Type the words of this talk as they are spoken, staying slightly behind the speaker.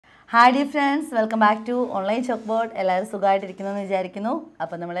Hi dear friends, welcome back to online Chalkboard. എല്ലാവരും സുഖമായിട്ടിരിക്കുന്നെന്ന് വിചാരിക്കുന്നു.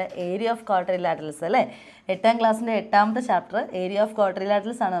 അപ്പോൾ നമ്മൾ ഏരിയ ഓഫ് ക്വാഡ്രിലാറ്ററൽസ് അല്ലേ 8ാം ക്ലാസ്സിൻ്റെ 8ാമത്തെ ചാപ്റ്റർ ഏരിയ ഓഫ്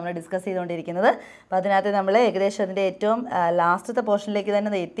ക്വാഡ്രിലാറ്ററൽസ് ആണ് നമ്മൾ ഡിസ്കസ് ചെയ്തുകൊണ്ടിരിക്കുന്നത്. അപ്പോൾ അതിനകത്ത് നമ്മൾ ഏകദേശം അതിൻ്റെ ഏറ്റവും ലാസ്റ്റത്തെ പോർഷനിലേക്ക്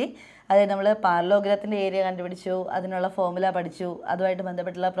തന്നെ എത്തി. അതായത് നമ്മൾ പാരലോഗ്രാഫിൻ്റെ ഏരിയ കണ്ടുപിടിച്ചു, അതിനുള്ള ഫോർമുല പഠിച്ചു, അതുമായിട്ട്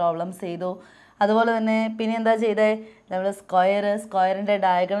ബന്ധപ്പെട്ടുള്ള പ്രോബ്ലംസ് ചെയ്തു. അതുപോലെ തന്നെ പിന്നെ എന്താ ചെയ്തത്, നമ്മൾ സ്ക്വയറിൻ്റെ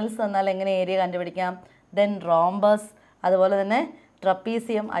ഡയഗണൽസ് തന്നാൽ എങ്ങനെ ഏരിയ കണ്ടുപിടിക്കാം, ദെൻ റോംബസ്, അതുപോലെ തന്നെ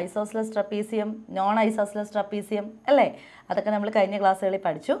trapezium, isosceles trapezium, non isosceles trapezium അല്ലേ, അതൊക്കെ നമ്മൾ കഴിഞ്ഞ ക്ലാസ്സുകളിൽ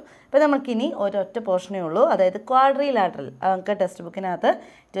പഠിച്ചു. അപ്പോൾ നമുക്കിനി ഒരൊറ്റ പോർഷനേ ഉള്ളൂ, അതായത് ക്വാഡ്രിലാറ്ററൽ. നമുക്ക് ടെക്സ്റ്റ് ബുക്കിനകത്ത്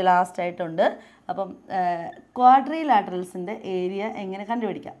ഇത് ലാസ്റ്റ് ആയിട്ടുണ്ട്. അപ്പം ക്വാഡ്രിലാറ്ററൽസിൻ്റെ ഏരിയ എങ്ങനെ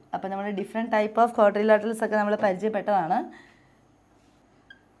കണ്ടുപിടിക്കാം. അപ്പോൾ നമ്മൾ ഡിഫറെൻറ്റ് ടൈപ്പ് ഓഫ് ക്വാഡ്രിലാറ്ററൽസ് ഒക്കെ നമ്മൾ പരിചയപ്പെട്ടതാണ്.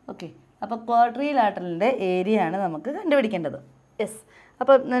 ഓക്കെ, അപ്പോൾ ക്വാഡ്രിലാറ്ററലിൻ്റെ ഏരിയ ആണ് നമുക്ക് കണ്ടുപിടിക്കേണ്ടത്. യെസ്,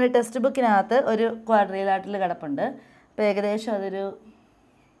 അപ്പോൾ നമ്മൾ ടെക്സ്റ്റ് ബുക്കിനകത്ത് ഒരു ക്വാഡ്രിലാറ്ററൽ കിടപ്പുണ്ട്. അപ്പോൾ ഏകദേശം അതൊരു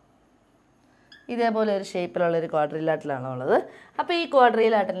ഇതേപോലെ ഒരു ഷേപ്പിലുള്ളൊരു ക്വാഡ്രിലാറ്ററലാണ് ഉള്ളത്. അപ്പോൾ ഈ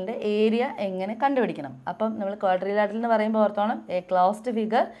ക്വാഡ്രിലാറ്ററലിൻ്റെ ഏരിയ എങ്ങനെ കണ്ടുപിടിക്കണം. അപ്പം നമ്മൾ ക്വാഡ്രിലാറ്ററൽ എന്ന് പറയുമ്പോൾ ഓർത്തോണം, A closed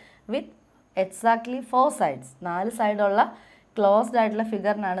figure with exactly 4 sides, 4 സൈഡുള്ള closed ആയിട്ടുള്ള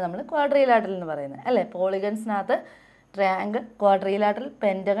ഫിഗറിനാണ് നമ്മൾ ക്വാഡ്രിലാറ്ററൽ എന്ന് പറയുന്നത് അല്ലേ. പോളിഗൺസിനകത്ത് ട്രയാങ്കിൾ, ക്വാഡ്രിലാറ്ററൽ,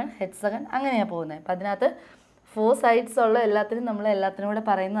 പെൻറ്റഗൺ, ഹെക്സഗൺ അങ്ങനെയാണ് പോകുന്നത്. അപ്പോൾ അതിനകത്ത് 4 സൈഡ്സ് ഉള്ള എല്ലാത്തിനും കൂടെ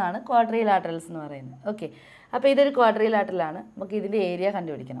പറയുന്നതാണ് ക്വാഡ്രിലാറ്ററൽസ് എന്ന് പറയുന്നത്. ഓക്കെ, അപ്പോൾ ഇതൊരു ക്വാഡ്രിലാറ്ററലാണ്. നമുക്ക് ഇതിൻ്റെ ഏരിയ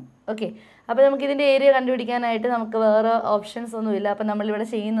കണ്ടുപിടിക്കണം. ഓക്കെ, അപ്പോൾ നമുക്ക് ഇതിൻ്റെ ഏരിയ കണ്ടുപിടിക്കാനായിട്ട് നമുക്ക് വേറെ ഓപ്ഷൻസ് ഒന്നുമില്ല. അപ്പോൾ നമ്മളിവിടെ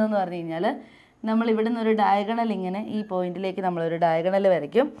ചെയ്യുന്നതെന്ന് പറഞ്ഞു കഴിഞ്ഞാൽ, നമ്മളിവിടെ നിന്നൊരു ഡയഗണൽ ഇങ്ങനെ ഈ പോയിന്റിലേക്ക് നമ്മളൊരു ഡയഗണൽ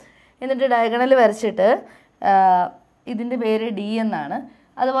വരയ്ക്കും. എന്നിട്ട് ഡയഗണൽ വരച്ചിട്ട് ഇതിൻ്റെ പേര് ഡി എന്നാണ്.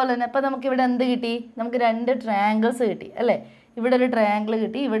 അതുപോലെ തന്നെ അപ്പോൾ നമുക്കിവിടെ എന്ത് കിട്ടി, നമുക്ക് 2 ട്രയാങ്കിൾസ് കിട്ടി അല്ലേ. ഇവിടെ ഒരു ട്രയാങ്കിൾ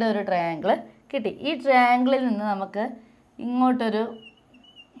കിട്ടി, ഇവിടെ ഒരു ട്രയാങ്കിൾ കിട്ടി. ഈ ട്രയാങ്കിളിൽ നിന്ന് നമുക്ക്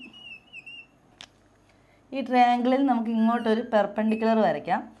ഇങ്ങോട്ടൊരു പെർപെൻഡിക്കുലർ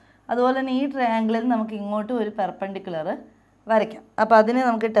വരയ്ക്കാം. അതുപോലെ തന്നെ ഈ ട്രയാങ്കിളിൽ നമുക്ക് ഇങ്ങോട്ടും ഒരു പെർപെൻഡിക്കുലർ വരയ്ക്കാം. അപ്പോൾ അതിന്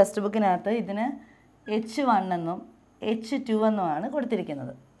നമുക്ക് ടെക്സ്റ്റ് ബുക്കിനകത്ത് ഇതിന് H1 എന്നും H2 എന്നുമാണ്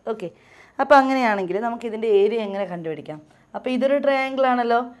കൊടുത്തിരിക്കുന്നത്. ഓക്കെ, അപ്പോൾ അങ്ങനെയാണെങ്കിൽ നമുക്ക് ഇതിൻ്റെ ഏരിയ എങ്ങനെ കണ്ടുപിടിക്കാം. അപ്പോൾ ഇതൊരു ട്രയാങ്കിൾ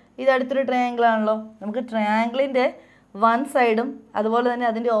ആണല്ലോ, ഇത് അടുത്തൊരു ട്രയാങ്കിൾ ആണല്ലോ. നമുക്ക് ട്രയാങ്കിളിൻ്റെ 1 സൈഡും അതുപോലെ തന്നെ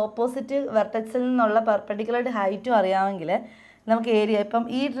അതിൻ്റെ ഓപ്പോസിറ്റ് വെർട്ടെക്സിൽ നിന്നുള്ള പെർപെൻഡിക്കുലർ ഹൈറ്റും അറിയാമെങ്കിൽ നമുക്ക് ഏരിയ, ഇപ്പം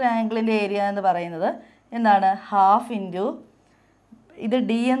ഈ ട്രയാങ്കിളിൻ്റെ ഏരിയ എന്ന് പറയുന്നത് എന്താണ്, ഹാഫ് ഇൻറ്റു ഇത്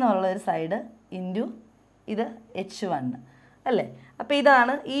ഡി എന്നുള്ളൊരു സൈഡ് ഇൻറ്റു ഇത് H1 അല്ലേ. അപ്പോൾ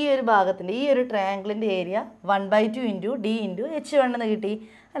ഇതാണ് ഈ ഒരു ഭാഗത്തിൻ്റെ, ഈ ഒരു ട്രയാങ്കിളിൻ്റെ area 1/2 into D into H1 എന്ന് കിട്ടി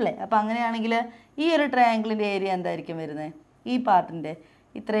അല്ലേ. അപ്പോൾ അങ്ങനെയാണെങ്കിൽ ഈ ഒരു ട്രയാങ്കിളിൻ്റെ ഏരിയ എന്തായിരിക്കും വരുന്നത്, ഈ പാർട്ടിൻ്റെ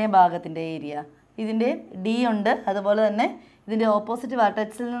ഇത്രയും ഭാഗത്തിൻ്റെ ഏരിയ, ഇതിൻ്റെ ഡി ഉണ്ട്, അതുപോലെ തന്നെ ഇതിൻ്റെ ഓപ്പോസിറ്റ്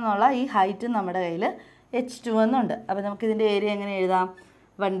വെർട്ടെക്സിൽ നിന്നുള്ള ഈ ഹൈറ്റും നമ്മുടെ കയ്യിൽ H2 എന്നുണ്ട്. അപ്പോൾ നമുക്കിതിൻ്റെ ഏരിയ എങ്ങനെ എഴുതാം,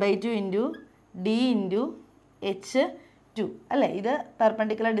 1/2 ഇൻറ്റു ഡി ഇൻറ്റു H2 അല്ലേ. ഇത്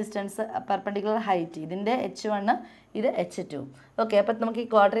പെർപെൻഡിക്കുലർ ഡിസ്റ്റൻസ്, പെർപെൻഡിക്കുലർ ഹൈറ്റ്, ഇതിൻ്റെ H1, ഇത് H2. ഓക്കെ, അപ്പോൾ നമുക്ക് ഈ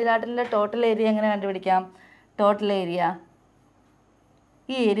ക്വാഡ്രിലാറ്ററലിൻ്റെ ടോട്ടൽ ഏരിയ എങ്ങനെ കണ്ടുപിടിക്കാം. ടോട്ടൽ ഏരിയ,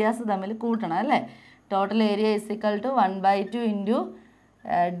 ഈ ഏരിയാസ് തമ്മിൽ കൂട്ടണം അല്ലേ. Total area is equal to 1/2 into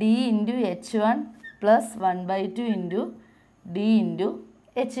D into H1 plus 1/2 into D into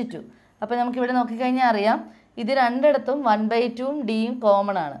H2. അപ്പോൾ നമുക്കിവിടെ നോക്കിക്കഴിഞ്ഞാൽ അറിയാം, ഇത് രണ്ടിടത്തും 1/2ഉം ഡിയും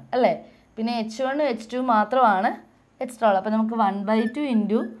കോമൺ ആണ് അല്ലേ. പിന്നെ H1 H2 മാത്രമാണ് എക്സ്ട്രാ ഉള്ളത്. അപ്പോൾ നമുക്ക് 1/2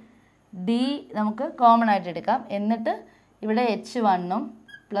 ഇൻറ്റു ഡി നമുക്ക് കോമൺ ആയിട്ട് എടുക്കാം. എന്നിട്ട് ഇവിടെ H1ഉം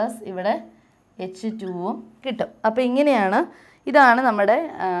പ്ലസ് ഇവിടെ H2ഉം കിട്ടും. അപ്പോൾ ഇതാണ് നമ്മുടെ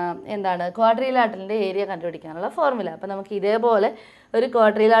എന്താണ് ക്വാഡ്രിലാറ്ററലിൻ്റെ ഏരിയ കണ്ടുപിടിക്കാനുള്ള ഫോർമുല. അപ്പോൾ നമുക്ക് ഇതേപോലെ ഒരു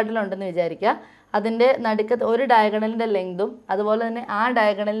ക്വാഡ്രിലാറ്ററൽ ഉണ്ടെന്ന് വിചാരിക്കുക. അതിൻ്റെ നടുക്കത്ത് ഒരു ഡയഗണലിൻ്റെ ലെങ്തും അതുപോലെ തന്നെ ആ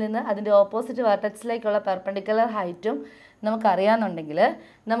ഡയഗണലിൽ നിന്ന് അതിൻ്റെ ഓപ്പോസിറ്റ് വെർട്ടെക്സിലേക്കുള്ള പെർപെൻഡിക്കുലർ ഹൈറ്റും നമുക്കറിയാമെന്നുണ്ടെങ്കിൽ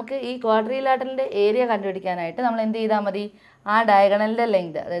നമുക്ക് ഈ ക്വാഡ്രിലാറ്ററലിൻ്റെ ഏരിയ കണ്ടുപിടിക്കാനായിട്ട് നമ്മൾ എന്ത് ചെയ്താൽ മതി, ആ ഡയഗണലിൻ്റെ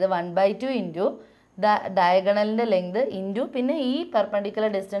ലെങ്ത്, അതായത് 1/2 ഇൻറ്റു ഡയഗണലിൻ്റെ ലെങ്ത് ഇൻറ്റു പിന്നെ ഈ പെർപെൻഡിക്കുലർ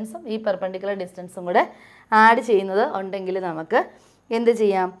ഡിസ്റ്റൻസും കൂടെ ആഡ് ചെയ്യുന്നത് ഉണ്ടെങ്കിൽ നമുക്ക് എന്ത്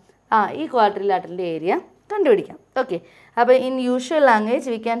ചെയ്യാം, ഈ ക്വാഡ്രിലാറ്ററലിൻ്റെ ഏരിയ കണ്ടുപിടിക്കാം. ഓക്കെ, അപ്പോൾ in usual language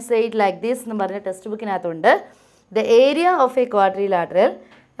we can say it like this എന്ന് പറഞ്ഞ text ബുക്കിനകത്തുണ്ട്. The area of A quadrilateral,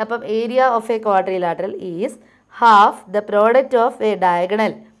 അപ്പം area of A quadrilateral is half the product of A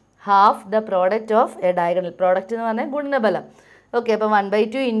diagonal. Product എന്ന് പറഞ്ഞാൽ ഗുണനഫലം. ഓക്കെ, അപ്പോൾ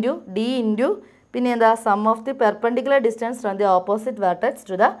 1/2 ഇൻറ്റു ഡി ഇൻറ്റു പിന്നെ എന്താ, some of the perpendicular distance from the opposite vertex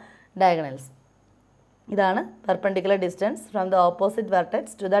to the diagonals. ഇതാണ് perpendicular distance from the opposite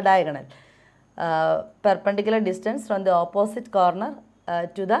vertex to the diagonal. Perpendicular distance from the opposite corner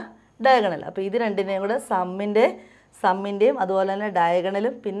to the diagonal. അപ്പോൾ ഇത് രണ്ടിനെയും കൂടെ സമ്മിൻ്റെയും അതുപോലെ തന്നെ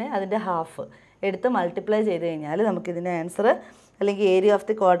ഡയഗണലും പിന്നെ അതിൻ്റെ ഹാഫ് എടുത്ത് മൾട്ടിപ്ലൈ ചെയ്ത് കഴിഞ്ഞാൽ നമുക്കിതിൻ്റെ ആൻസർ അല്ലെങ്കിൽ ഏരിയ ഓഫ്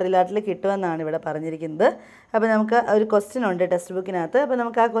ദി ക്വാഡ്രിലാറ്ററൽ കിട്ടുമെന്നാണ് ഇവിടെ പറഞ്ഞിരിക്കുന്നത്. അപ്പോൾ നമുക്ക് ഒരു ക്വസ്റ്റ്യൻ ഉണ്ട് ടെക്സ്റ്റ് ബുക്കിനകത്ത്. അപ്പോൾ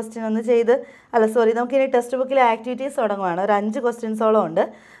നമുക്ക് ആ ക്വസ്റ്റ്യൻ ഒന്ന് ചെയ്ത് നമുക്ക് ഇനി ടെക്സ്റ്റ് ബുക്കിലെ ആക്ടിവിറ്റീസ് തുടങ്ങുവാണ്. ഒരു 5 ക്വസ്റ്റ്യൻസോളം ഉണ്ട്.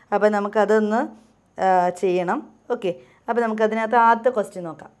 അപ്പോൾ നമുക്കതൊന്ന് ചെയ്യണം. ഓക്കെ, അപ്പോൾ നമുക്കതിനകത്ത് ആദ്യത്തെ ക്വസ്റ്റ്യൻ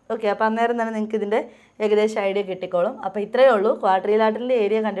നോക്കാം. ഓക്കെ, അപ്പോൾ അന്നേരം തന്നെ നിങ്ങൾക്ക് ഇതിൻ്റെ ഏകദേശം ഐഡിയ കിട്ടിക്കോളും. അപ്പോൾ ഇത്രയേ ഉള്ളൂ. ക്വാഡ്രിലാറ്ററലിൻ്റെ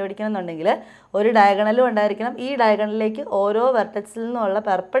ഏരിയ കണ്ടുപിടിക്കണം എന്നുണ്ടെങ്കിൽ ഒരു ഡയഗണലും ഉണ്ടായിരിക്കണം. ഈ ഡയഗണലിലേക്ക് ഓരോ വെർട്ടെക്സിൽ നിന്നുള്ള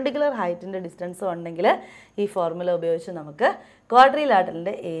പെർപെൻഡിക്കുലർ ഹൈറ്റിൻ്റെ ഡിസ്റ്റൻസും ഉണ്ടെങ്കിൽ ഈ ഫോർമുല ഉപയോഗിച്ച് നമുക്ക്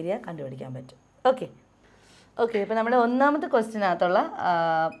ക്വാഡ്രിലാറ്ററലിൻ്റെ ഏരിയ കണ്ടുപിടിക്കാൻ പറ്റും. ഓക്കെ, അപ്പോൾ നമ്മുടെ ഒന്നാമത്തെ ക്വസ്റ്റ്യനകത്തുള്ള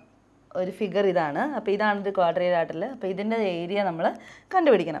ഒരു ഫിഗർ ഇതാണ്. അപ്പോൾ ഇതാണൊരു ക്വാഡ്രിലാറ്ററൽ. അപ്പോൾ ഇതിൻ്റെ ഏരിയ നമ്മൾ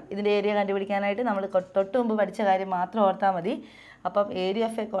കണ്ടുപിടിക്കണം. ഇതിൻ്റെ ഏരിയ കണ്ടുപിടിക്കാനായിട്ട് നമ്മൾ തൊട്ട് മുമ്പ് പഠിച്ച കാര്യം മാത്രം ഓർത്താൽ മതി. അപ്പം area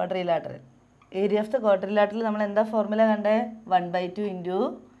of A quadrilateral, area of the quadrilateral നമ്മൾ എന്താ ഫോർമുല കണ്ടേ? 1/2 into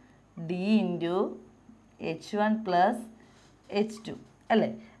D into h1 plus h2 അല്ലേ?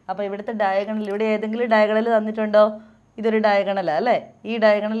 അപ്പോൾ ഇവിടുത്തെ ഡയഗണൽ, ഇവിടെ ഏതെങ്കിലും ഡയഗണൽ തന്നിട്ടുണ്ടോ? ഇതൊരു ഡയഗണലാണ് അല്ലേ? ഈ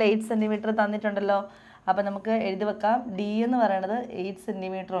ഡയഗണൽ 8 സെൻറ്റിമീറ്റർ തന്നിട്ടുണ്ടല്ലോ. അപ്പോൾ നമുക്ക് എഴുതി വെക്കാം. ഡി എന്ന് പറയുന്നത് 8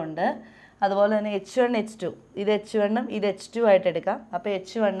 സെൻറ്റിമീറ്റർ ഉണ്ട്. അതുപോലെ തന്നെ h1 h2, ഇത് h1ഉം ഇത് h2 ആയിട്ട് എടുക്കാം. അപ്പോൾ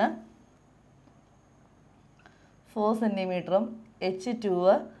h1 4 സെൻറ്റിമീറ്ററും h2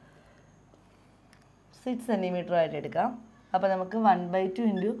 6 സെൻറ്റിമീറ്ററും ആയിട്ട് എടുക്കാം. അപ്പോൾ നമുക്ക് 1/2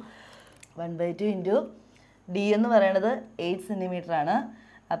 ഇൻറ്റു ഡി എന്ന് പറയുന്നത് 8 സെൻറ്റിമീറ്റർ ആണ്.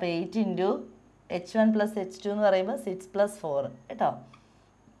 അപ്പോൾ 8 ഇൻറ്റു h1 പ്ലസ് h2 എന്ന് പറയുമ്പോൾ 6 + 4 കേട്ടോ.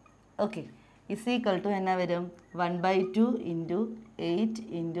 ഓക്കെ, ഇസ് ഈക്വൽ ടു എന്നാ വരും? 1/2 ഇൻറ്റു 8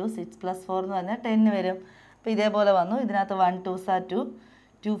 ഇൻറ്റു 6 + 4 എന്ന് പറഞ്ഞാൽ 10 വരും. അപ്പോൾ ഇതേപോലെ വന്നു. ഇതിനകത്ത് 1 2s are 2,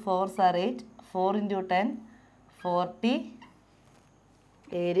 2 4s are 8, 4 into 10 40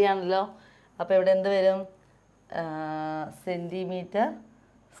 area ആണല്ലോ. അപ്പോൾ ഇവിടെ എന്ത് വരും? സെൻറ്റിമീറ്റർ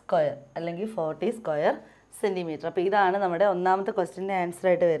സ്ക്വയർ അല്ലെങ്കിൽ 40 സ്ക്വയർ സെൻറ്റിമീറ്റർ. അപ്പോൾ ഇതാണ് നമ്മുടെ ഒന്നാമത്തെ ക്വസ്റ്റ്യൻ്റെ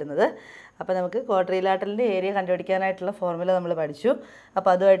ആൻസറായിട്ട് വരുന്നത്. അപ്പോൾ നമുക്ക് ക്വാഡ്രിലാറ്ററലിൻ്റെ ഏരിയ കണ്ടുപിടിക്കാനായിട്ടുള്ള ഫോർമുല നമ്മൾ പഠിച്ചു. അപ്പോൾ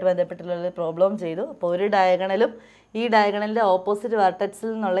അതുമായിട്ട് ബന്ധപ്പെട്ടുള്ള പ്രോബ്ലം ചെയ്തു. അപ്പോൾ ഒരു ഡയഗണലും ഈ ഡയഗണലിൻ്റെ ഓപ്പോസിറ്റ് വെർട്ടെക്സിൽ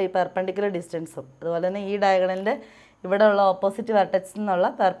നിന്നുള്ള ഈ പെർപെൻഡിക്കുലർ ഡിസ്റ്റൻസും അതുപോലെ തന്നെ ഈ ഡയഗണലിൻ്റെ ഇവിടെ ഉള്ള ഓപ്പോസിറ്റ് വെർട്ടെക്സിൽ നിന്നുള്ള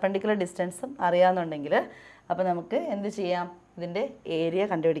പെർപെൻഡിക്കുലർ ഡിസ്റ്റൻസും അറിയാമെന്നുണ്ടെങ്കിൽ അപ്പോൾ നമുക്ക് എന്ത് ചെയ്യാം? ഇതിൻ്റെ ഏരിയ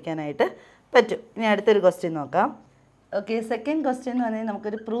കണ്ടുപിടിക്കാനായിട്ട് പറ്റും. ഇനി അടുത്തൊരു ക്വസ്റ്റ്യൻ നോക്കാം. ഓക്കെ, സെക്കൻഡ് ക്വസ്റ്റ്യൻ എന്ന് പറഞ്ഞാൽ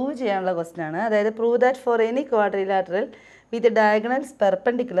നമുക്കൊരു പ്രൂവ് ചെയ്യാനുള്ള ക്വസ്റ്റ്യൻ ആണ്. അതായത് prove that for any quadrilateral with the diagonals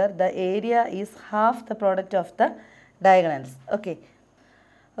perpendicular the area is half the product of the diagonals.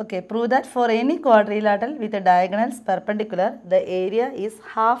 Okay, prove that for any quadrilateral with the diagonals perpendicular the area is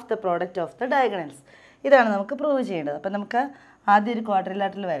half the product of the diagonals. ഇതാണ് നമുക്ക് prove ചെയ്യേണ്ടത്. അപ്പോൾ നമുക്ക് ആദ്യം ഒരു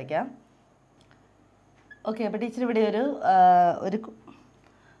quadrilateral വരയ്ക്കാം. Okay, അപ്പോൾ teacher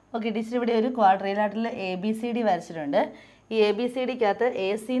ഇവിടെ ഒരു ക്വാഡ്രിലാറ്ററൽ ABCD വരച്ചിട്ടുണ്ട്. ഈ ABCDക്കകത്ത്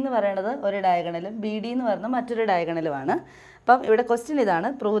AC എന്ന് പറയുന്നത് ഒരു ഡയഗണലും BD എന്ന് പറയുന്നത് മറ്റൊരു ഡയഗണലുമാണ്. അപ്പം ഇവിടെ ക്വസ്റ്റ്യൻ ഇതാണ്,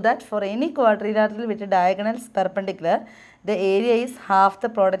 prove that for any quadrilateral with diagonals perpendicular the area is half the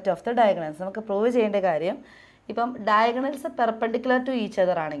product of the diagonals. നമുക്ക് പ്രൂവ് ചെയ്യേണ്ട കാര്യം, ഇപ്പം diagonals perpendicular to each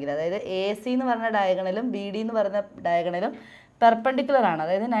other ആണെങ്കിൽ, അതായത് AC എന്ന് പറഞ്ഞ ഡയഗണലും BD എന്ന് പറയുന്ന ഡയഗണലും പെർപെൻഡിക്കുലർ ആണ്,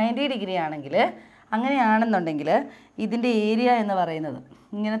 അതായത് 90 ഡിഗ്രി ആണെങ്കിൽ, അങ്ങനെയാണെന്നുണ്ടെങ്കിൽ ഇതിൻ്റെ ഏരിയ എന്ന് പറയുന്നത്,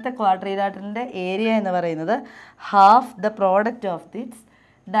 ഇങ്ങനത്തെ ക്വാഡ്രിലാറ്ററലിൻ്റെ ഏരിയ എന്ന് പറയുന്നത് half the product of ദിറ്റ്സ്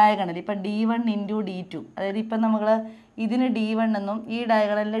diagonal. ഇപ്പം D1 ഇൻറ്റു D2, അതായത് ഇപ്പം നമ്മൾ ഇതിന് D1 എന്നും ഈ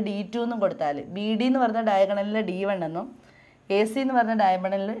ഡയഗണലിന് D2 എന്നും കൊടുത്താൽ, BD എന്ന് പറഞ്ഞ ഡയഗണലിന് D1 എന്നും AC എന്ന് പറഞ്ഞ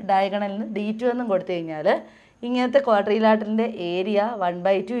ഡയഗണലിന് D2 എന്നും കൊടുത്തു കഴിഞ്ഞാൽ ഇങ്ങനത്തെ ക്വാഡ്രിലാറ്ററലിൻ്റെ area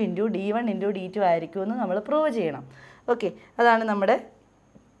 1/2 into D1 into D2 ആയിരിക്കുമെന്ന് നമ്മൾ പ്രൂവ് ചെയ്യണം. ഓക്കെ, അതാണ്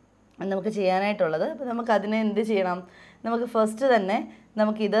നമുക്ക് ചെയ്യാനായിട്ടുള്ളത്. അപ്പോൾ നമുക്ക് അതിനെ എന്ത് ചെയ്യണം? നമുക്ക് ഫസ്റ്റ് തന്നെ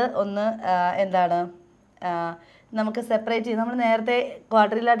നമുക്കിത് ഒന്ന് നമുക്ക് സെപ്പറേറ്റ് ചെയ്ത്, നമ്മൾ നേരത്തെ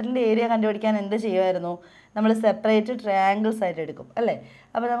ക്വാഡ്രിലാറ്ററലിൻ്റെ ഏരിയ കണ്ടുപിടിക്കാൻ എന്ത് ചെയ്യുമായിരുന്നു? നമ്മൾ സെപ്പറേറ്റ് ട്രയാങ്കിൾസ് ആയിട്ട് എടുക്കും അല്ലേ?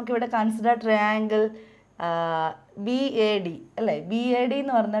 അപ്പോൾ നമുക്കിവിടെ കൺസിഡർ ട്രയാങ്കിൾ BAD അല്ലേ? BAD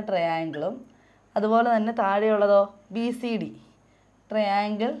എന്ന് പറഞ്ഞ ട്രയാങ്കിളും അതുപോലെ തന്നെ താഴെയുള്ളതോ BCD,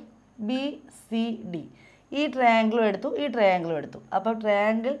 ട്രയാങ്കിൾ BCD, ഈ ട്രയാങ്കിളും എടുത്തു, ഈ ട്രയാങ്കിളും എടുത്തു. അപ്പോൾ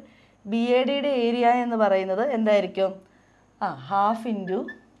ട്രയാങ്കിൾ BADയുടെ ഏരിയ എന്ന് പറയുന്നത് എന്തായിരിക്കും? ഹാഫ് ഇൻറ്റു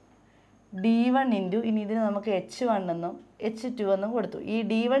D1 ഇൻറ്റു, ഇനി ഇതിന് നമുക്ക് H1 എന്നും H2 എന്നും കൊടുത്തു. ഈ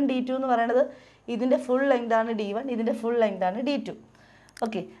D1 D2 എന്ന് പറയുന്നത് ഇതിൻ്റെ ഫുൾ ലെങ്താണ് D1, ഇതിൻ്റെ ഫുൾ ലെങ്താണ് D2.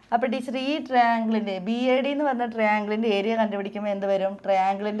 ഓക്കെ, അപ്പോൾ ടീച്ചർ ഈ ട്രയാങ്കിളിൻ്റെ BAD എന്ന് പറഞ്ഞ ട്രയാങ്കിളിൻ്റെ ഏരിയ കണ്ടുപിടിക്കുമ്പോൾ എന്ത് വരും?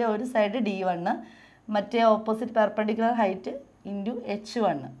 ട്രയാങ്കിളിൻ്റെ ഒരു സൈഡ് D1, മറ്റേ opposite perpendicular height into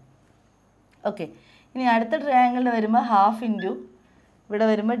H1. Okay, ഇനി അടുത്ത ട്രയാങ്കിളിന് വരുമ്പോൾ ഹാഫ് ഇൻറ്റു, ഇവിടെ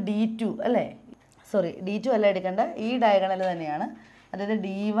വരുമ്പോൾ D2 അല്ലേ? സോറി, D2 അല്ല എടുക്കേണ്ട, ഈ ഡയഗണൽ തന്നെയാണ്, അതായത്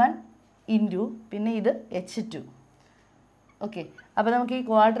D1 ഇൻറ്റു പിന്നെ ഇത് H2. ഓക്കെ, അപ്പോൾ നമുക്ക് ഈ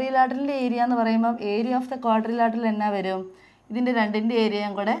ക്വാഡ്രിലാറ്ററലിൻ്റെ ഏരിയ എന്ന് പറയുമ്പം ഏരിയ ഓഫ് ദ ക്വാഡ്രിലാറ്ററൽ എന്നാ വരും? ഇതിൻ്റെ രണ്ടിൻ്റെ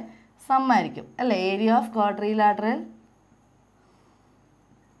ഏരിയയും കൂടെ സം ആയിരിക്കും അല്ലേ? ഏരിയ ഓഫ് ക്വാഡ്രിലാറ്ററൽ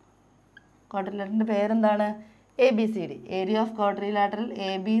ക്വാഡ്രിലാറ്ററിൻ്റെ പേരെന്താണ്? ABCD. Area of quadrilateral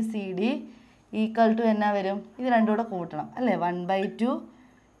ABCD equal to എന്നാ വരും? ഇത് രണ്ടും കൂടെ കൂട്ടണം അല്ലേ? 1/2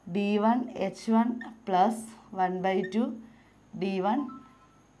 D1 H1 plus 1/2 D1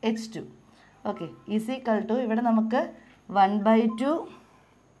 H2. Okay, is equal to ഇവിടെ നമുക്ക് 1/2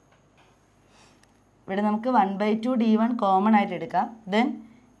 D1 കോമൺ ആയിട്ട് എടുക്കാം. ദെൻ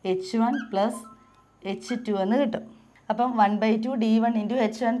H1 പ്ലസ് H2 എന്ന് കിട്ടും. അപ്പം 1/2 D1 into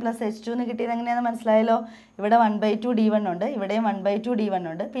H1 plus H2 എന്ന് കിട്ടിയത് എങ്ങനെയാണെന്ന് മനസ്സിലായല്ലോ. ഇവിടെ 1/2 D1 ഉണ്ട്, ഇവിടെയും 1/2 D1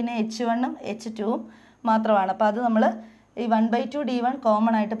 ഉണ്ട്, പിന്നെ H1ഉം H2ഉം മാത്രമാണ്. അപ്പോൾ അത് നമ്മൾ ഈ 1/2 D1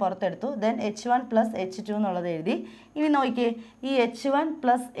 കോമൺ ആയിട്ട് പുറത്തെടുത്തു. ദെൻ H1 പ്ലസ് H2 എന്നുള്ളത് എഴുതി. ഇനി നോക്കിയേ, ഈ H1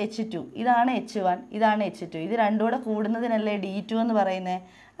 പ്ലസ് H2 ഇതാണ് H1, ഇതാണ് H2. ഇത് രണ്ടും കൂടെ കൂടുന്നതിനല്ലേ D2 എന്ന് പറയുന്നത്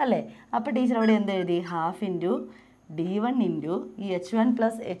അല്ലേ? അപ്പോൾ ടീച്ചർ അവിടെ എന്ത് എഴുതി? ഹാഫ് ഇൻറ്റു D1 ഇൻറ്റു ഈ H1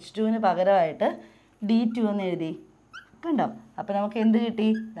 പ്ലസ് H2ന് പകരമായിട്ട് D2 എന്ന് എഴുതി. കണ്ടോ? അപ്പോൾ നമുക്ക് എന്ത് കിട്ടി?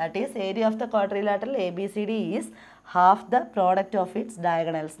 That is area of the quadrilateral ABCD is half the product of its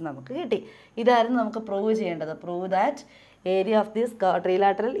diagonals നമുക്ക് കിട്ടി. ഇതായിരുന്നു നമുക്ക് പ്രൂവ് ചെയ്യേണ്ടത്. Prove that area of this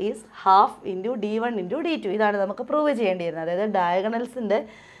quadrilateral is half into D1 into D2. ഇതാണ് നമുക്ക് പ്രൂവ് ചെയ്യേണ്ടിയിരുന്നത്. അതായത് ഡയഗണൽസിൻ്റെ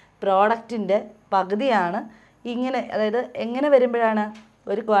പ്രോഡക്റ്റിൻ്റെ പകുതിയാണ് ഇങ്ങനെ. അതായത് എങ്ങനെ വരുമ്പോഴാണ്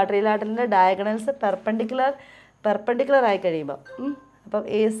ഒരു ക്വാഡ്രിലാറ്ററലിൻ്റെ ഡയഗണൽസ് പെർപെൻഡിക്കുലർ ആയി കഴിയുമ്പോൾ, അപ്പം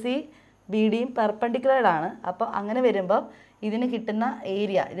ACBDയും പെർപെൻഡിക്കുലറാണ്. അപ്പോൾ അങ്ങനെ വരുമ്പോൾ ഇതിന് കിട്ടുന്ന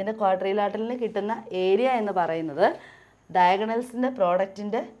ഏരിയ, ഇതിൻ്റെ ക്വാഡ്രിലാറ്ററലിന് കിട്ടുന്ന ഏരിയ എന്ന് പറയുന്നത് ഡയഗണൽസിൻ്റെ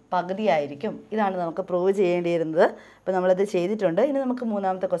പ്രോഡക്റ്റിൻ്റെ പകുതിയായിരിക്കും. ഇതാണ് നമുക്ക് പ്രൂവ് ചെയ്യേണ്ടിയിരുന്നത്. അപ്പോൾ നമ്മളത് ചെയ്തിട്ടുണ്ട്. ഇനി നമുക്ക്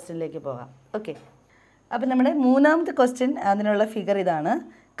മൂന്നാമത്തെ ക്വസ്റ്റ്യനിലേക്ക് പോകാം. ഓക്കെ, അപ്പോൾ നമ്മുടെ മൂന്നാമത്തെ ക്വസ്റ്റ്യൻ, അതിനുള്ള ഫിഗർ ഇതാണ്.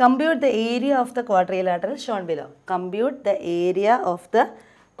 Compute the area of the quadrilateral Sean below. Compute the area of the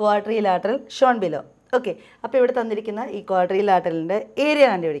quadrilateral Sean below. Okay, അപ്പോൾ ഇവിടെ തന്നിരിക്കുന്ന ഈ ക്വാഡ്രിലാറ്ററലിൻ്റെ ഏരിയ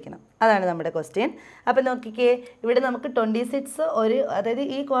കണ്ടുപിടിക്കണം. അതാണ് നമ്മുടെ ക്വസ്റ്റ്യൻ. അപ്പോൾ നോക്കിക്കേ, ഇവിടെ നമുക്ക് 26 അതായത്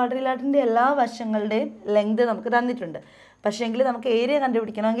ഈ ക്വാഡ്രിലാറ്ററിൻ്റെ എല്ലാ വശങ്ങളുടെയും ലെങ്ത് നമുക്ക് തന്നിട്ടുണ്ട്. പക്ഷേങ്കിൽ നമുക്ക് ഏരിയ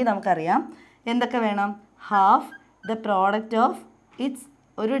കണ്ടുപിടിക്കണമെങ്കിൽ നമുക്കറിയാം എന്തൊക്കെ വേണം? Half the product of its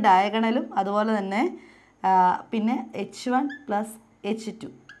ഒരു ഡയഗണലും അതുപോലെ തന്നെ പിന്നെ H1 പ്ലസ് H2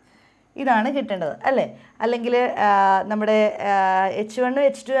 ഇതാണ് കിട്ടേണ്ടത് അല്ലേ? അല്ലെങ്കിൽ നമ്മുടെ H1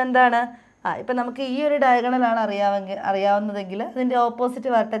 H2 എന്താണ്? ഇപ്പം നമുക്ക് ഈ ഒരു ഡയഗണലാണ് അറിയാവുന്നതെങ്കിൽ അതിൻ്റെ ഓപ്പോസിറ്റ്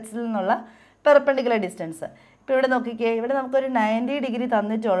വെർട്ടെക്സിൽ നിന്നുള്ള പെർപെൻഡിക്കുലർ ഡിസ്റ്റൻസ്. ഇപ്പോൾ ഇവിടെ നോക്കിക്കേ, ഇവിടെ നമുക്കൊരു 90 ഡിഗ്രി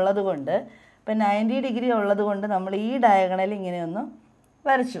തന്നിട്ടുള്ളത് കൊണ്ട്, ഇപ്പം 90 ഡിഗ്രി ഉള്ളത് കൊണ്ട് നമ്മൾ ഈ ഡയഗണൽ ഇങ്ങനെയൊന്ന്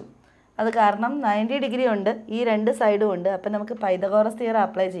വരച്ചു. അത് കാരണം 90 ഡിഗ്രി ഉണ്ട്, ഈ രണ്ട് സൈഡും ഉണ്ട്. അപ്പം നമുക്ക് പൈതഗോറസ് തിയറം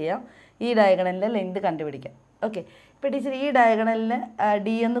അപ്ലൈ ചെയ്യാം, ഈ ഡയഗണലിൻ്റെ ലെങ്ത് കണ്ടുപിടിക്കാം. ഓക്കെ, ഇപ്പോൾ ടീച്ചർ ഈ ഡയഗണലിന് D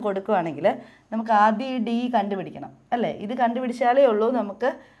എന്ന് കൊടുക്കുകയാണെങ്കിൽ നമുക്ക് ആദ്യം ഈ D കണ്ടുപിടിക്കണം അല്ലേ? ഇത് കണ്ടുപിടിച്ചാലേ ഉള്ളൂ നമുക്ക്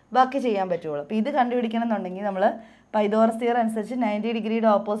ബാക്കി ചെയ്യാൻ പറ്റുള്ളൂ. അപ്പോൾ ഇത് കണ്ടുപിടിക്കണം എന്നുണ്ടെങ്കിൽ നമ്മൾ പൈതഗോറസ് തിയറം അനുസരിച്ച് 90 ഡിഗ്രിയുടെ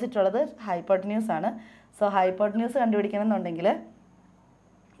ഓപ്പോസിറ്റ് ഉള്ളത് ഹൈപ്പോട്ടന്യൂസ് ആണ്. സോ ഹൈപ്പോട്ടന്യൂസ് കണ്ടുപിടിക്കണം എന്നുണ്ടെങ്കിൽ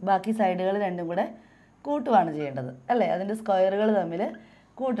ബാക്കി സൈഡുകൾ രണ്ടും കൂടെ കൂട്ടുകയാണ് ചെയ്യേണ്ടത് അല്ലേ? അതിൻ്റെ സ്ക്വയറുകൾ തമ്മിൽ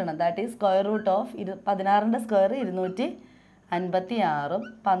കൂട്ടണം. That is square root of 16ൻ്റെ square 256,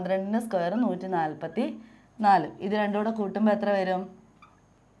 12ൻ്റെ square 144. ഇത് രണ്ടും കൂടെ കൂട്ടുമ്പോൾ എത്ര വരും?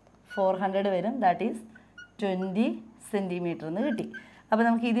 400 വരും. ദാറ്റ് ഈസ് 20 സെൻറ്റിമീറ്റർ എന്ന് കിട്ടി. അപ്പോൾ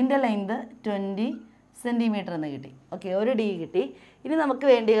നമുക്ക് ഇതിൻ്റെ ലെങ്ത് 20 സെൻറ്റിമീറ്റർ എന്ന് കിട്ടി. ഓക്കെ, ഒരു D കിട്ടി. ഇനി നമുക്ക്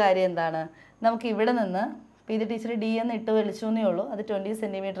വേണ്ടിയ കാര്യം എന്താണ്? നമുക്ക് ഇവിടെ നിന്ന്, ഇപ്പോൾ ഇത് ടീച്ചർ D എന്ന് ഇട്ട് വിളിച്ചു എന്നേ ഉള്ളൂ, അത് 20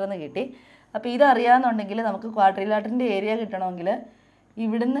 സെൻറ്റിമീറ്റർ എന്ന് കിട്ടി. അപ്പോൾ ഇതറിയാമെന്നുണ്ടെങ്കിൽ നമുക്ക് ക്വാഡ്രിലാറ്ററിൻ്റെ ഏരിയ കിട്ടണമെങ്കിൽ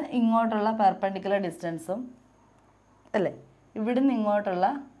ഇവിടുന്ന് ഇങ്ങോട്ടുള്ള പെർപെൻഡിക്കുലർ ഡിസ്റ്റൻസും അല്ലേ, ഇവിടുന്ന് ഇങ്ങോട്ടുള്ള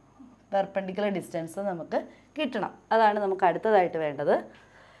പെർപെൻഡിക്കുലർ ഡിസ്റ്റൻസും നമുക്ക് കിട്ടണം. അതാണ് നമുക്ക് അടുത്തതായിട്ട് വേണ്ടത്.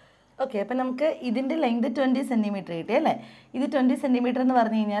 ഓക്കെ, അപ്പം നമുക്ക് ഇതിൻ്റെ ലെങ്ത് 20 സെൻറ്റിമീറ്റർ കിട്ടി അല്ലേ? ഇത് 20 സെൻറ്റിമീറ്റർ എന്ന്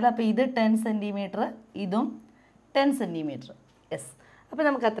പറഞ്ഞു കഴിഞ്ഞാൽ അപ്പോൾ ഇത് 10 സെൻറ്റിമീറ്റർ, ഇതും 10 സെൻറ്റിമീറ്റർ. യെസ്, അപ്പോൾ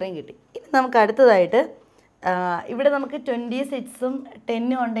നമുക്ക് അത്രയും കിട്ടി. ഇനി നമുക്ക് അടുത്തതായിട്ട് ഇവിടെ നമുക്ക് 26ഉം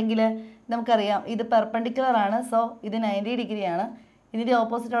 10ഉം ഉണ്ടെങ്കിൽ നമുക്കറിയാം ഇത് പെർപെൻഡിക്കുലർ ആണ്. സോ ഇത് 90 ഡിഗ്രിയാണ്. ഇതിൻ്റെ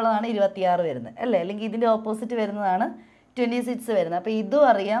ഓപ്പോസിറ്റ് ഉള്ളതാണ് 26 വരുന്നത് അല്ലേ? അല്ലെങ്കിൽ ഇതിൻ്റെ ഓപ്പോസിറ്റ് വരുന്നതാണ് 26 വരുന്നത്. അപ്പോൾ ഇതും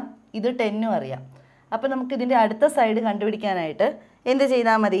അറിയാം, ഇത് 10ഉം അറിയാം. അപ്പോൾ നമുക്ക് ഇതിൻ്റെ അടുത്ത സൈഡ് കണ്ടുപിടിക്കാനായിട്ട് എന്ത്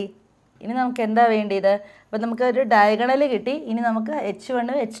ചെയ്താൽ മതി? ഇനി നമുക്ക് എന്താ വേണ്ടിയത്? അപ്പോൾ നമുക്ക് ഒരു ഡയഗണൽ കിട്ടി. ഇനി നമുക്ക്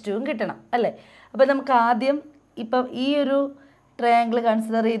H1ഉം H2ഉം കിട്ടണം അല്ലേ? അപ്പോൾ നമുക്ക് ആദ്യം ഇപ്പം ഈ ഒരു ട്രയാങ്കിൾ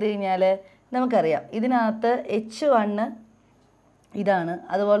കൺസിഡർ ചെയ്ത് കഴിഞ്ഞാൽ നമുക്കറിയാം ഇതിനകത്ത് H1 ഇതാണ്,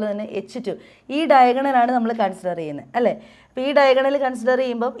 അതുപോലെ തന്നെ H2 ഈ ഡയഗണലാണ് നമ്മൾ കൺസിഡർ ചെയ്യുന്നത് അല്ലേ? അപ്പോൾ ഈ ഡയഗണൽ കൺസിഡർ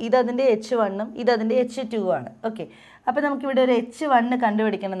ചെയ്യുമ്പം ഇതതിൻ്റെ H1ഉം ഇതതിൻ്റെ H2ഉം ആണ്. ഓക്കെ, അപ്പോൾ നമുക്കിവിടെ ഒരു H1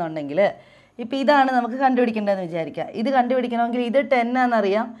 കണ്ടുപിടിക്കണം എന്നുണ്ടെങ്കിൽ ഇപ്പോൾ ഇതാണ് നമുക്ക് കണ്ടുപിടിക്കേണ്ടതെന്ന് വിചാരിക്കുക. ഇത് കണ്ടുപിടിക്കണമെങ്കിൽ ഇത് 10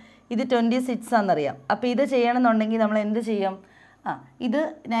 ആണെന്നറിയാം, ഇത് 26 ആണെന്നറിയാം. അപ്പോൾ ഇത് ചെയ്യണമെന്നുണ്ടെങ്കിൽ നമ്മൾ എന്ത് ചെയ്യും? ഇത്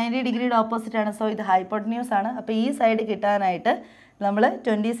 90 ഡിഗ്രിയുടെ ഓപ്പോസിറ്റ് ആണ്. സോ ഇത് ഹൈപ്പോട്ടന്യൂസ് ആണ്. അപ്പോൾ ഈ സൈഡ് കിട്ടാനായിട്ട് നമ്മൾ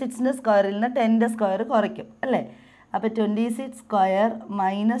 26ൻ്റെ സ്ക്വയറിൽ നിന്ന് 10ൻ്റെ സ്ക്വയർ കുറയ്ക്കും അല്ലേ? അപ്പോൾ 26 square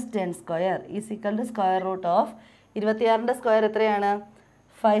minus 10 square is equal to square root of 26ൻ്റെ square എത്രയാണ്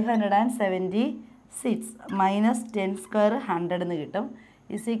 576 മൈനസ് 10 സ്ക്വയർ 100 എന്ന് കിട്ടും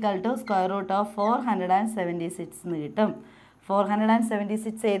is equal to square root of 476 എന്ന് കിട്ടും.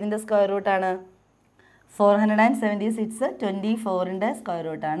 476 ഏതിൻ്റെ സ്ക്വയർ റൂട്ടാണ് 476 24ൻ്റെ സ്ക്വയർ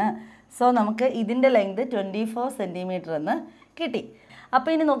റൂട്ടാണ്. സോ നമുക്ക് ഇതിൻ്റെ ലെങ്ത് 24 സെൻറ്റിമീറ്റർ എന്ന് കിട്ടി.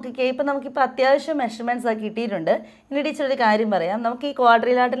 അപ്പോൾ ഇനി നോക്കിക്കേ, ഇപ്പോൾ നമുക്കിപ്പോൾ അത്യാവശ്യം മെഷർമെൻറ്റ്സ് ഒക്കെ കിട്ടിയിട്ടുണ്ട്. ഇനി ടീച്ചർ ഒരു കാര്യം പറയാം. നമുക്ക് ഈ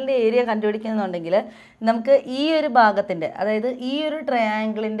ക്വാഡ്രിലാറ്ററലിൻ്റെ ഏരിയ കണ്ടുപിടിക്കുന്നുണ്ടെങ്കിൽ നമുക്ക് ഈ ഒരു ഭാഗത്തിൻ്റെ, അതായത് ഈ ഒരു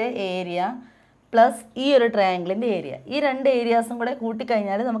ട്രയാങ്കിളിൻ്റെ ഏരിയ പ്ലസ് ഈ ഒരു ട്രയാങ്കിളിൻ്റെ ഏരിയ, ഈ രണ്ട് ഏരിയാസും കൂടെ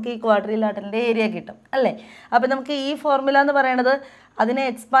കൂട്ടിക്കഴിഞ്ഞാൽ നമുക്ക് ഈ ക്വാഡ്രിലാറ്ററലിൻ്റെ ഏരിയ കിട്ടും അല്ലേ. അപ്പോൾ നമുക്ക് ഈ ഫോർമുല എന്ന് പറയുന്നത് അതിനെ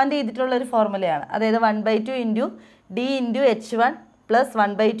എക്സ്പാൻഡ് ചെയ്തിട്ടുള്ളൊരു ഫോർമുലയാണ്. അതായത് 1/2 into D into H1 plus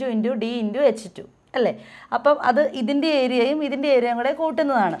 1/2 into D into H2 അല്ലേ. അപ്പം അത് ഇതിൻ്റെ ഏരിയയും ഇതിൻ്റെ ഏരിയയും കൂടെ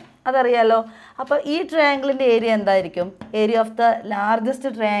കൂട്ടുന്നതാണ്, അതറിയാലോ. അപ്പോൾ ഈ ട്രയാങ്കിളിൻ്റെ ഏരിയ എന്തായിരിക്കും? Area of the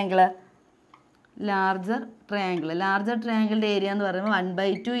largest triangle, larger ട്രയാങ്കിളിൻ്റെ area എന്ന് പറയുമ്പോൾ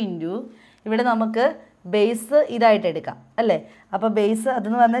 1/2 ഇൻറ്റു, ഇവിടെ നമുക്ക് ബേസ് ഇതായിട്ട് എടുക്കാം അല്ലേ. അപ്പോൾ ബേസ്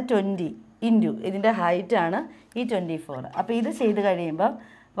അതെന്ന് പറഞ്ഞാൽ 20 ഇൻറ്റു ഇതിൻ്റെ ഹൈറ്റാണ് ഈ 24. അപ്പോൾ ഇത് ചെയ്ത് കഴിയുമ്പോൾ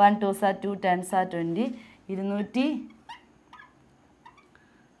 1 2 2 10 20 200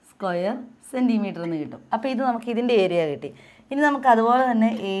 സ്ക്വയർ സെൻറ്റിമീറ്റർ എന്ന് കിട്ടും. അപ്പോൾ ഇത് നമുക്ക് ഇതിൻ്റെ ഏരിയ കിട്ടി. ഇനി നമുക്ക് അതുപോലെ തന്നെ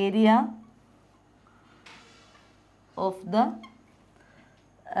area of the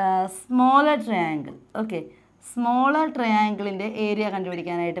smaller triangle. Okay, smaller ട്രയാങ്കിളിൻ്റെ area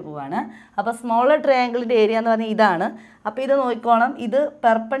കണ്ടുപിടിക്കാനായിട്ട് പോവാണ്. അപ്പോൾ സ്മോളർ ട്രയാങ്കിളിൻ്റെ ഏരിയ എന്ന് പറഞ്ഞാൽ ഇതാണ്. അപ്പോൾ ഇത് നോക്കിക്കോണം, ഇത്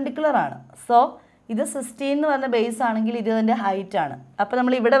പെർപെൻഡിക്കുലർ ആണ്. സോ ഇത് 16 എന്ന് പറഞ്ഞ ബേസ് ആണെങ്കിൽ ഇത് ഇതിൻ്റെ ഹൈറ്റാണ്. അപ്പോൾ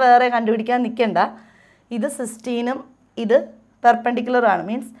നമ്മൾ ഇവിടെ വേറെ കണ്ടുപിടിക്കാൻ നിൽക്കണ്ട, ഇത് 16ഉം ഇത് പെർപെൻഡിക്കുലർ ആണ്,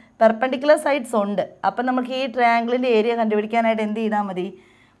 മീൻസ് പെർപെൻഡിക്കുലർ സൈഡ്സ് ഉണ്ട്. അപ്പം നമുക്ക് ഈ ട്രയാങ്കിളിൻ്റെ ഏരിയ കണ്ടുപിടിക്കാനായിട്ട് എന്ത് ചെയ്താൽ മതി?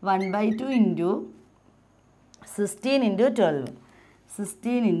 1/2 into 16 into 12,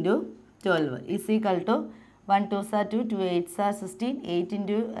 16 into 12 is equal to 1 2 2 2 8 16, 8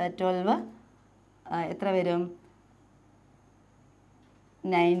 into 12 എത്ര വരും?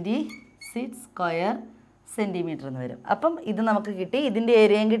 96 സ്ക്വയർ സെൻറ്റിമീറ്റർ എന്ന് വരും. അപ്പം ഇത് നമുക്ക് കിട്ടി, ഇതിൻ്റെ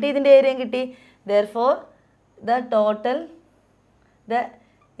ഏരിയയും കിട്ടി, ഇതിൻ്റെ ഏരിയയും കിട്ടി. Therefore the total the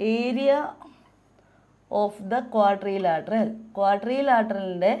area of the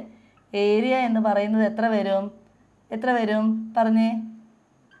ക്വാഡ്രിലാറ്ററലിൻ്റെ area എന്ന് പറയുന്നത് എത്ര വരും പറഞ്ഞേ?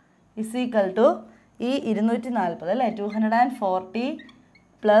 ഇസ് ഈക്വൽ ടു ഈ 240 അല്ലേ, 240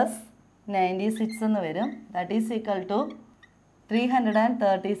 പ്ലസ് 96 എന്ന് വരും. That is equal to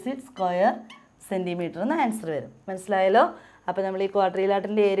 336 square centimetre എന്ന് ആൻസർ വരും. മനസ്സിലായല്ലോ? അപ്പോൾ നമ്മൾ ഈ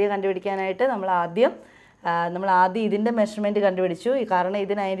ക്വാഡ്രിലാറ്ററലിൻ്റെ ഏരിയ കണ്ടുപിടിക്കാനായിട്ട് നമ്മൾ ആദ്യം ഇതിൻ്റെ മെഷർമെൻറ്റ് കണ്ടുപിടിച്ചു. കാരണം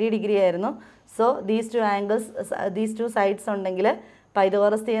ഇത് 90 ഡിഗ്രി ആയിരുന്നു. സോ ദീസ് ടു സൈഡ്സ് ഉണ്ടെങ്കിൽ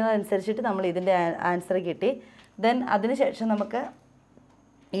പൈതഗോറസ് ചെയ്യുന്നതനുസരിച്ചിട്ട് നമ്മൾ ഇതിൻ്റെ ആൻസർ കിട്ടി. ദെൻ അതിനുശേഷം നമുക്ക്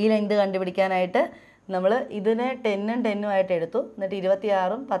ഈ ലെങ്ത് കണ്ടുപിടിക്കാനായിട്ട് നമ്മൾ ഇതിനെ 10ഉം 10ഉം ആയിട്ട് എടുത്തു. എന്നിട്ട്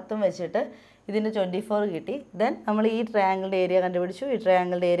 26ഉം 10ഉം വെച്ചിട്ട് ഇതിൻ്റെ 24 കിട്ടി. ദെൻ നമ്മൾ ഈ ട്രയാങ്കിളിൻ്റെ ഏരിയ കണ്ടുപിടിച്ചു,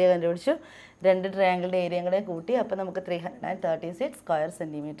 രണ്ട് ട്രയാങ്കിളിൻ്റെ ഏരിയയും കൂടെ കൂട്ടി. അപ്പോൾ നമുക്ക് 336 സ്ക്വയർ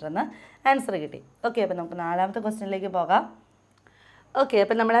സെൻറ്റിമീറ്റർ എന്ന ആൻസർ കിട്ടി. ഓക്കെ, അപ്പോൾ നമുക്ക് നാലാമത്തെ ക്വസ്റ്റ്യനിലേക്ക് പോകാം. ഓക്കെ,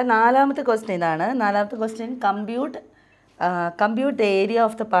 അപ്പോൾ നമ്മുടെ നാലാമത്തെ ക്വസ്റ്റ്യൻ ഇതാണ്. നാലാമത്തെ question compute area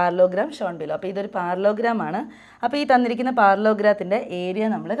of the parallelogram Sean below. അപ്പോൾ ഇതൊരു പാരലോഗ്രാമാണ്. അപ്പോൾ ഈ തന്നിരിക്കുന്ന പാരലോഗ്രാത്തിൻ്റെ ഏരിയ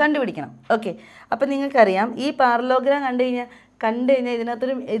നമ്മൾ കണ്ടുപിടിക്കണം. ഓക്കെ, അപ്പോൾ നിങ്ങൾക്കറിയാം ഈ പാരലോഗ്രാം കണ്ടു കഴിഞ്ഞാൽ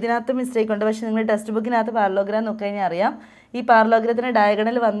ഇതിനകത്ത് മിസ്റ്റേക്ക് ഉണ്ട്. പക്ഷേ നിങ്ങൾ ടെക്സ്റ്റ് ബുക്കിനകത്ത് പാരലോഗ്രാം നോക്കിക്കഴിഞ്ഞാൽ അറിയാം ഈ പാരലോഗ്രത്തിന്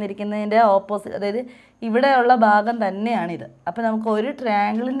ഡയഗണൽ വന്നിരിക്കുന്നതിൻ്റെ ഓപ്പോസിറ്റ്, അതായത് ഇവിടെയുള്ള ഭാഗം തന്നെയാണിത്. അപ്പോൾ നമുക്ക് ഒരു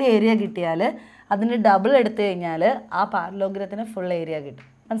ട്രയാങ്കിളിൻ്റെ ഏരിയ കിട്ടിയാൽ അതിന് ഡബിൾ എടുത്തു കഴിഞ്ഞാൽ ആ പാരലോഗ്രത്തിന് ഫുൾ ഏരിയ കിട്ടും.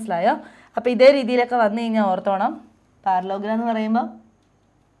 മനസ്സിലായോ? അപ്പോൾ ഇതേ രീതിയിലൊക്കെ വന്നു കഴിഞ്ഞാൽ ഓർത്തോണം, പാരലോഗ്രാം എന്ന് പറയുമ്പോൾ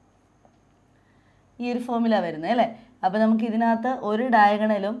ഈ ഒരു ഫോർമുല വരുന്നത് അല്ലേ. അപ്പോൾ നമുക്ക് ഇതിനകത്ത് ഒരു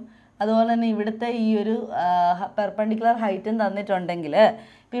ഡയഗണലും അതുപോലെ തന്നെ ഇവിടുത്തെ ഈ ഒരു പെർപെൻഡിക്കുലർ ഹൈറ്റും തന്നിട്ടുണ്ടെങ്കിൽ,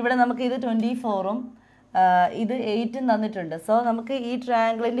 ഇപ്പോൾ ഇവിടെ നമുക്ക് ഇത് 24ഉം ഇത് 8ഉം തന്നിട്ടുണ്ട്. സോ നമുക്ക് ഈ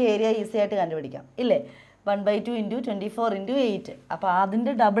ട്രയാങ്കിളിൻ്റെ ഏരിയ ഈസി ആയിട്ട് കണ്ടുപിടിക്കാം ഇല്ലേ. 1/2 ഇൻറ്റു 24 ഇൻറ്റു 8. അപ്പോൾ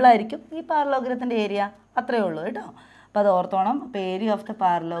അതിൻ്റെ ഡബിളായിരിക്കും ഈ പാരലോഗ്രത്തിൻ്റെ ഏരിയ. അത്രയേ ഉള്ളൂ കേട്ടോ. അപ്പോൾ അത് ഓർത്തോണം. അപ്പോൾ area of the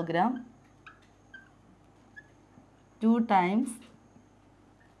parallelogram 2 times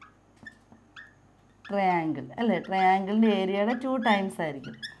triangle അല്ലേ. ട്രയാങ്കിളിൻ്റെ ഏരിയയുടെ 2 ടൈംസ്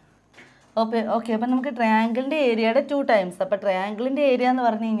ആയിരിക്കും. ഓക്കെ, അപ്പോൾ നമുക്ക് ട്രയാങ്കിളിൻ്റെ ഏരിയയുടെ 2 ടൈംസ്. അപ്പോൾ ട്രയാങ്കിളിൻ്റെ ഏരിയ എന്ന്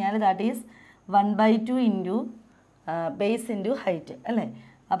പറഞ്ഞു കഴിഞ്ഞാൽ that is 1/2 into base into height അല്ലേ.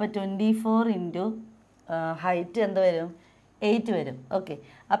 അപ്പോൾ 24 ഇൻറ്റു ഹൈറ്റ് എന്ത് വരും? 8 വരും. ഓക്കെ,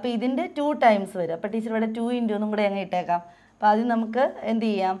 അപ്പോൾ ഇതിൻ്റെ 2 ടൈംസ് വരും. അപ്പോൾ ടീച്ചർ ഇവിടെ 2 ഇൻറ്റു ഒന്നും കൂടെ അങ്ങ് ഇട്ടേക്കാം. അപ്പോൾ ആദ്യം നമുക്ക് എന്ത്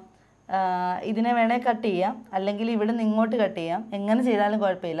ചെയ്യാം, ഇതിനെ വേണേൽ കട്ട് ചെയ്യാം, അല്ലെങ്കിൽ ഇവിടെ നിന്ന് ഇങ്ങോട്ട് കട്ട് ചെയ്യാം. എങ്ങനെ ചെയ്താലും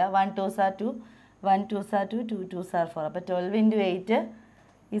കുഴപ്പമില്ല. 1 2 2 1 2s are 2, 2 2s are 4. അപ്പോൾ 12 into 8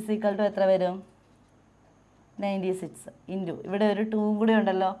 is equal to എത്ര വരും? 96 ഇൻറ്റു ഇവിടെ ഒരു 2 കൂടി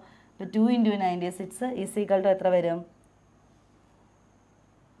ഉണ്ടല്ലോ. അപ്പോൾ 2 into 96 is equal to എത്ര വരും?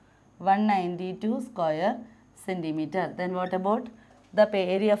 192 square centimeter. Then what about the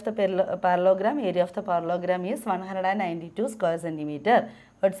area of the parallelogram? Area of the parallelogram is 192 square centimeter.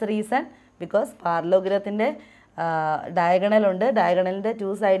 What's the reason? Because parallelogramത്തിൻ്റെ diagonal ഉണ്ട്. ഡയഗണലിൻ്റെ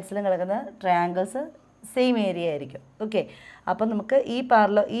 2 സൈഡ്സിലും കിടക്കുന്ന ട്രയാങ്കിൾസ് സെയിം ഏരിയ ആയിരിക്കും. ഓക്കെ, അപ്പം നമുക്ക്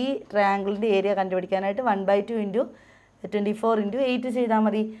ഈ ട്രയാങ്കിളിൻ്റെ ഏരിയ കണ്ടുപിടിക്കാനായിട്ട് 1/2 into 24 into 8 ചെയ്താൽ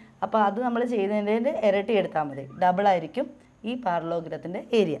മതി. അപ്പോൾ അത് നമ്മൾ ചെയ്തതിൻ്റെ ഇരട്ടി എടുത്താൽ മതി. ഡബിളായിരിക്കും ഈ പാരലോഗ്രത്തിൻ്റെ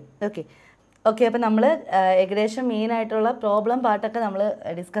ഏരിയ. ഓക്കെ, അപ്പോൾ നമ്മൾ ഏകദേശം മെയിനായിട്ടുള്ള പ്രോബ്ലം പാർട്ടൊക്കെ നമ്മൾ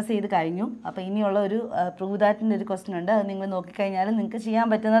ഡിസ്കസ് ചെയ്ത് കഴിഞ്ഞു. അപ്പോൾ ഇനിയുള്ള ഒരു പ്രൂവ് ദാറ്റിൻ്റെ ഒരു ക്വസ്റ്റ്യൻ ഉണ്ട്. അത് നിങ്ങൾ നോക്കിക്കഴിഞ്ഞാൽ നിങ്ങൾക്ക് ചെയ്യാൻ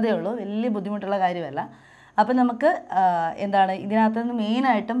പറ്റുന്നതേ ഉള്ളൂ, വലിയ ബുദ്ധിമുട്ടുള്ള കാര്യമല്ല. അപ്പോൾ നമുക്ക് എന്താണ് ഇതിനകത്ത് നിന്ന്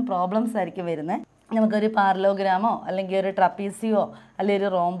മെയിനായിട്ടും പ്രോബ്ലംസ് ആയിരിക്കും വരുന്നത്. നമുക്കൊരു പാരലോഗ്രാമോ അല്ലെങ്കിൽ ഒരു ട്രപ്പീസിയോ അല്ലെങ്കിൽ ഒരു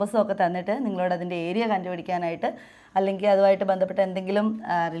റോംബസോ ഒക്കെ തന്നിട്ട് നിങ്ങളോട് അതിൻ്റെ ഏരിയ കണ്ടുപിടിക്കാനായിട്ട് അല്ലെങ്കിൽ അതുമായിട്ട് ബന്ധപ്പെട്ട എന്തെങ്കിലും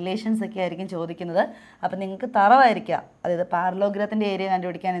റിലേഷൻസ് ഒക്കെ ആയിരിക്കും ചോദിക്കുന്നത്. അപ്പോൾ നിങ്ങൾക്ക് തറവായിരിക്കുക, അതായത് പാരലോഗ്രത്തിൻ്റെ ഏരിയ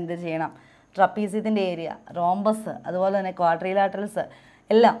കണ്ടുപിടിക്കാൻ എന്ത് ചെയ്യണം, ട്രപ്പീസിയത്തിൻ്റെ ഏരിയ, റോംബസ്, അതുപോലെ തന്നെ ക്വാഡ്രിലാറ്ററൽസ്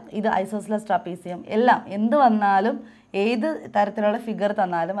എല്ലാം, ഇത് ഐസോസ്ലസ് ട്രപ്പീസിയം എല്ലാം എന്ത് വന്നാലും ഏത് തരത്തിലുള്ള ഫിഗർ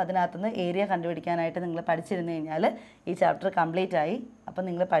തന്നാലും അതിനകത്തുനിന്ന് ഏരിയ കണ്ടുപിടിക്കാനായിട്ട് നിങ്ങൾ പഠിച്ചിരുന്നു കഴിഞ്ഞാൽ ഈ ചാപ്റ്റർ കംപ്ലീറ്റ് ആയി. അപ്പം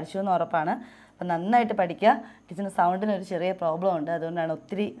നിങ്ങൾ പഠിച്ചു എന്ന് ഉറപ്പാണ്. അപ്പം നന്നായിട്ട് പഠിക്കുക. ടീച്ചറിന് സൗണ്ടിനൊരു ചെറിയ പ്രോബ്ലം ഉണ്ട്, അതുകൊണ്ടാണ്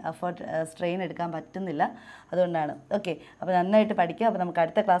ഒത്തിരി സ്ട്രെയിൻ എടുക്കാൻ പറ്റുന്നില്ല, അതുകൊണ്ടാണ്. ഓക്കെ, അപ്പോൾ നന്നായിട്ട് പഠിക്കുക. അപ്പോൾ നമുക്ക്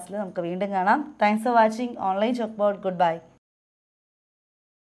അടുത്ത ക്ലാസ്സിൽ നമുക്ക് വീണ്ടും കാണാം. Thanks for watching online chalk board. Good bye.